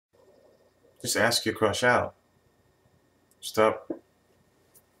Just ask your crush out. Stop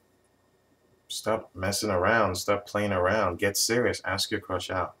messing around. Stop playing around. Get serious. Ask your crush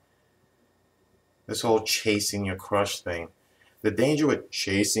out. This whole chasing your crush thing. The danger with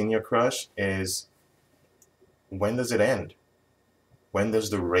chasing your crush is, when does it end? When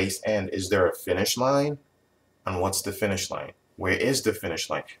does the race end? Is there a finish line? And what's the finish line? Where is the finish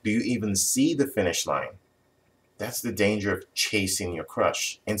line? Do you even see the finish line? That's the danger of chasing your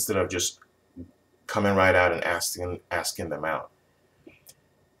crush instead of just coming right out and asking them out.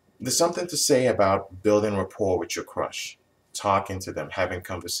 There's something to say about building rapport with your crush, talking to them, having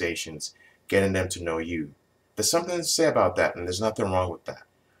conversations, getting them to know you. There's something to say about that, and there's nothing wrong with that.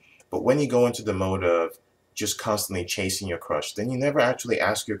 But when you go into the mode of just constantly chasing your crush, then you never actually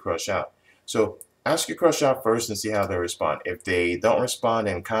ask your crush out. So ask your crush out first and see how they respond. If they don't respond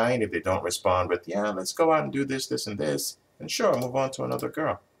in kind, if they don't respond with, yeah, let's go out and do this, this, and this, then sure, move on to another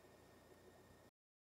girl.